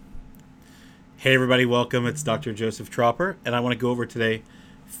Hey everybody, welcome. It's Dr. Joseph Tropper, and I want to go over today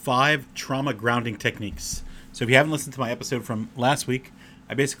 5 trauma grounding techniques. So if you haven't listened to my episode from last week,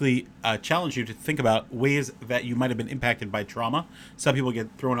 I basically challenge you to think about ways that you might have been impacted by trauma. Some people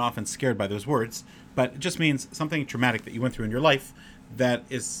get thrown off and scared by those words, but it just means something traumatic that you went through in your life that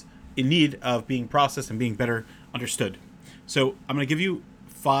is in need of being processed and being better understood. So I'm going to give you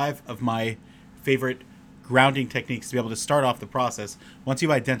 5 of my favorite grounding techniques to be able to start off the process once you've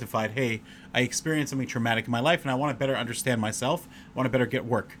identified, hey, I experienced something traumatic in my life and I want to better understand myself, I want to better get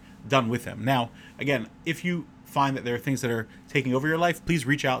work done with them. Now, again, if you find that there are things that are taking over your life, please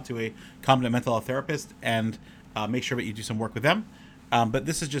reach out to a competent mental health therapist and make sure that you do some work with them. But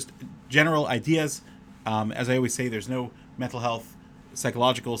this is just general ideas. As I always say, there's no mental health,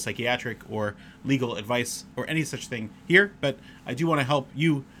 psychological, psychiatric, or legal advice or any such thing here, but I do want to help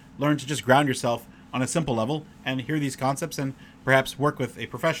you learn to just ground yourself on a simple level and hear these concepts and perhaps work with a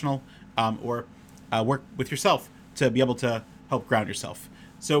professional or work with yourself to be able to help ground yourself.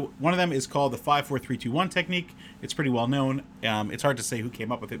 So one of them is called the 5-4-3-2-1 technique. It's pretty well known. It's hard to say who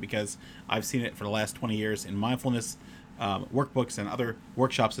came up with it because I've seen it for the last 20 years in mindfulness workbooks and other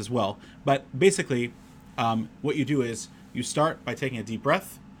workshops as well. But basically, what you do is you start by taking a deep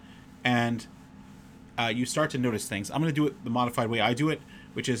breath and you start to notice things. I'm going to do it the modified way I do it,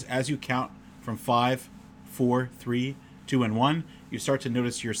 which is as you count from 5, 4, 3, 2, and 1, you start to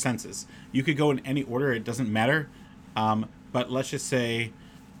notice your senses. You could go in any order, it doesn't matter. But let's just say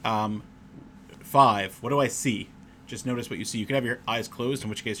 5. What do I see? Just notice what you see. You could have your eyes closed, in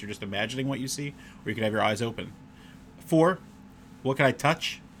which case you're just imagining what you see, or you could have your eyes open. 4, what can I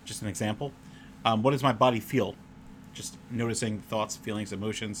touch? Just an example. What does my body feel? Just noticing thoughts, feelings,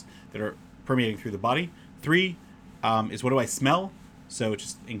 emotions that are permeating through the body. 3 is what do I smell? So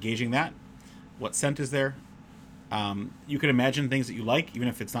just engaging that. What scent is there? You can imagine things that you like, even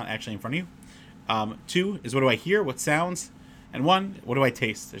if it's not actually in front of you. 2 is what do I hear? What sounds? And 1, what do I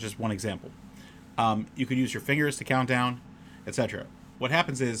taste? It's just one example. You could use your fingers to count down, etc. What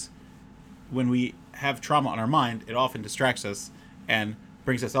happens is when we have trauma on our mind, it often distracts us and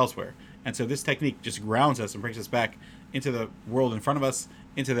brings us elsewhere. And so this technique just grounds us and brings us back into the world in front of us,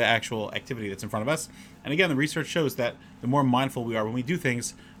 into the actual activity that's in front of us. And again, the research shows that the more mindful we are when we do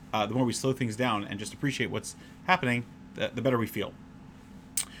things, the more we slow things down and just appreciate what's happening, the better we feel.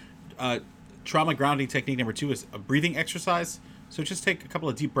 Trauma grounding technique number 2 is a breathing exercise. So just take a couple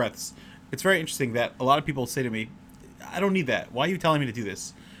of deep breaths. It's very interesting that a lot of people say to me, I don't need that. Why are you telling me to do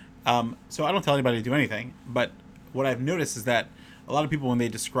this? So I don't tell anybody to do anything. But what I've noticed is that a lot of people, when they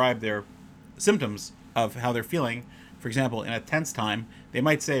describe their symptoms of how they're feeling, for example, in a tense time, they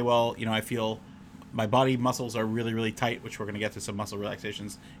might say, well, I feel my body muscles are really, really tight, which we're going to get to some muscle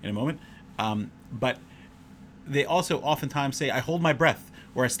relaxations in a moment. But they also oftentimes say, I hold my breath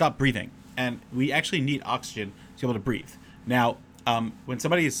or I stop breathing. And we actually need oxygen to be able to breathe. Now, when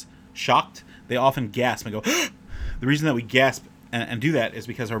somebody is shocked, they often gasp and go, the reason that we gasp and do that is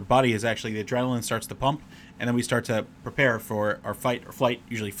because our body is actually, the adrenaline starts to pump, and then we start to prepare for our fight or flight,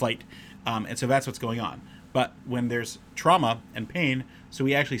 usually flight. And so that's what's going on. But when there's trauma and pain, so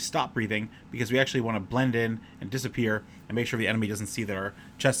we actually stop breathing because we actually want to blend in and disappear and make sure the enemy doesn't see that our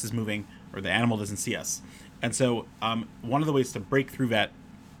chest is moving or the animal doesn't see us. And so one of the ways to break through that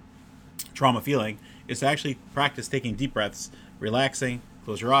trauma feeling is to actually practice taking deep breaths, relaxing,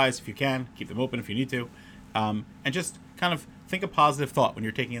 close your eyes if you can, keep them open if you need to, and just kind of think a positive thought when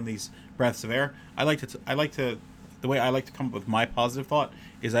you're taking in these breaths of air. The way I like to come up with my positive thought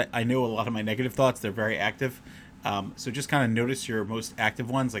is I know a lot of my negative thoughts, they're very active. So just kind of notice your most active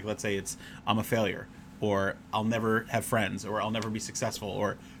ones. Like let's say it's I'm a failure, or I'll never have friends, or I'll never be successful,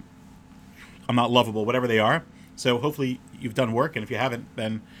 or I'm not lovable, whatever they are. So hopefully you've done work, and if you haven't,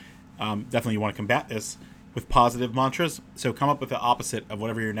 then definitely you want to combat this with positive mantras. So come up with the opposite of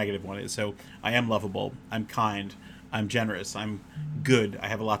whatever your negative one is. So I am lovable, I'm kind, I'm generous, I'm good, I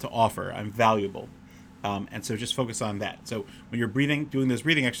have a lot to offer, I'm valuable. And so just focus on that. So when you're doing those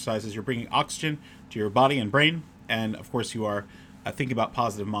breathing exercises, you're bringing oxygen to your body and brain. And of course you are thinking about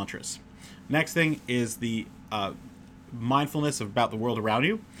positive mantras. Next thing is the mindfulness about the world around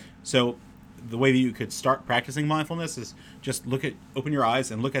you. So the way that you could start practicing mindfulness is just open your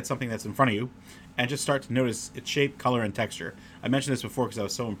eyes and look at something that's in front of you and just start to notice its shape, color, and texture. I mentioned this before because I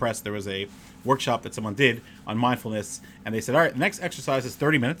was so impressed. There was a workshop that someone did on mindfulness, and they said, all right, the next exercise is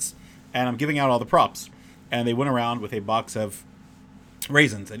 30 minutes, and I'm giving out all the props. And they went around with a box of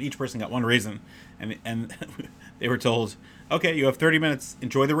raisins, and each person got one raisin, and they were told, okay, you have 30 minutes,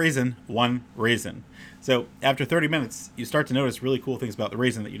 enjoy the raisin, one raisin. So after 30 minutes, you start to notice really cool things about the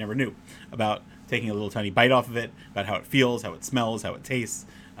raisin that you never knew, about taking a little tiny bite off of it, about how it feels, how it smells, how it tastes,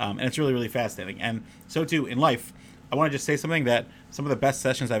 And it's really, really fascinating. And so too in life. I want to just say something that some of the best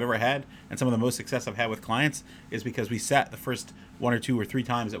sessions I've ever had and some of the most success I've had with clients is because we sat the first 1 or 2 or 3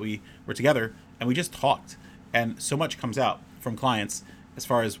 times that we were together and we just talked. And so much comes out from clients as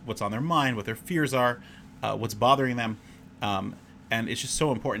far as what's on their mind, what their fears are, what's bothering them. And it's just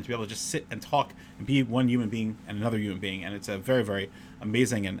so important to be able to just sit and talk and be one human being and another human being. And it's a very, very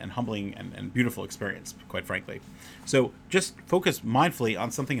amazing and humbling and beautiful experience, quite frankly. So just focus mindfully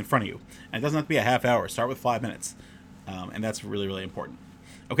on something in front of you. And it doesn't have to be a half hour. Start with 5 minutes. And that's really, really important.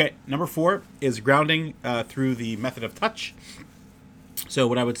 Okay, number 4 is grounding through the method of touch. So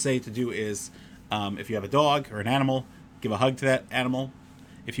what I would say to do is, if you have a dog or an animal, give a hug to that animal.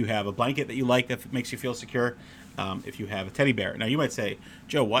 If you have a blanket that you like that makes you feel secure, if you have a teddy bear. Now you might say,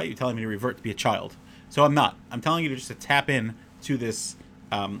 Joe, why are you telling me to revert to be a child? So I'm not. I'm telling you to just to tap in to this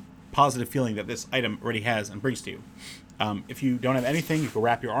positive feeling that this item already has and brings to you. If you don't have anything, you can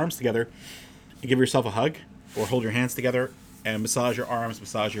wrap your arms together and give yourself a hug, or hold your hands together and massage your arms,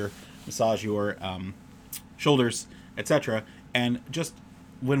 massage your shoulders, etc. And just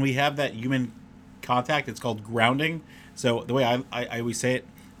when we have that human contact, it's called grounding. So the way I always say it,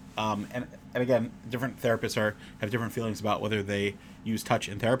 and again, different therapists have different feelings about whether they use touch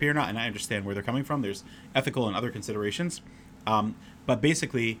in therapy or not, and I understand where they're coming from. There's ethical and other considerations, but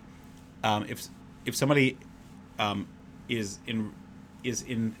basically, if somebody is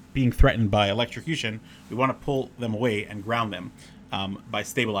in being threatened by electrocution, we want to pull them away and ground them by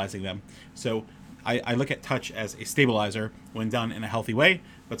stabilizing them. So I look at touch as a stabilizer when done in a healthy way,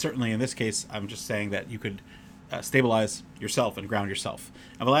 but certainly in this case, I'm just saying that you could stabilize yourself and ground yourself.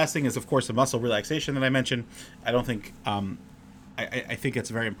 And the last thing is, of course, the muscle relaxation that I mentioned. I don't think I think it's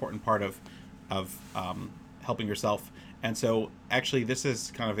a very important part of helping yourself. And so actually, this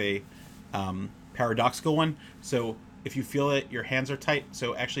is kind of a paradoxical one. So if you feel that your hands are tight,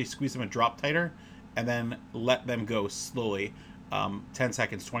 so actually squeeze them and drop tighter, and then let them go slowly, 10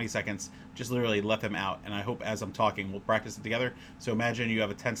 seconds, 20 seconds, just literally let them out. And I hope as I'm talking, we'll practice it together. So imagine you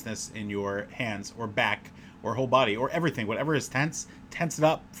have a tenseness in your hands or back or whole body or everything, whatever is tense it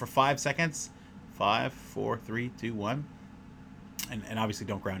up for 5 seconds. 5, 4, 3, 2, 1. And obviously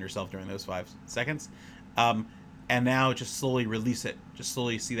don't ground yourself during those 5 seconds. And now just slowly release it. Just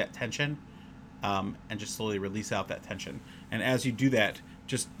slowly see that tension. And just slowly release out that tension. And as you do that,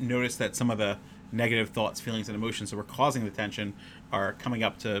 just notice that some of the negative thoughts, feelings, and emotions that were causing the tension are coming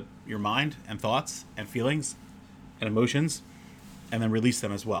up to your mind and thoughts and feelings and emotions, and then release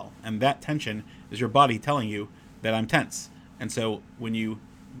them as well. And that tension is your body telling you that I'm tense. And so when you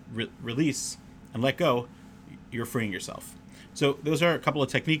release and let go, you're freeing yourself. So those are a couple of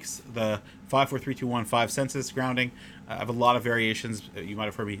techniques. The 5, 4, 3, 2, 1, 5 senses grounding. I have a lot of variations. You might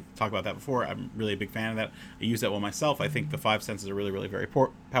have heard me talk about that before. I'm really a big fan of that. I use that one myself. I think the 5 senses are really, really very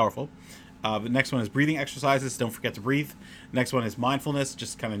powerful. The next one is breathing exercises. Don't forget to breathe. Next one is mindfulness,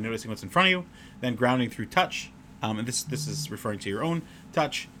 just kind of noticing what's in front of you. Then grounding through touch. And this is referring to your own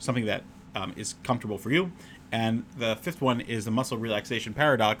touch, something that is comfortable for you. And the 5th one is the muscle relaxation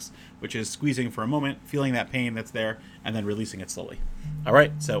paradox, which is squeezing for a moment, feeling that pain that's there, and then releasing it slowly. All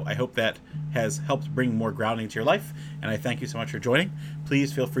right, so I hope that has helped bring more grounding to your life, and I thank you so much for joining.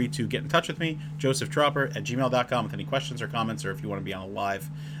 Please feel free to get in touch with me, josephtropper@gmail.com, with any questions or comments, or if you want to be on a live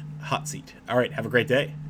hot seat. All right, have a great day.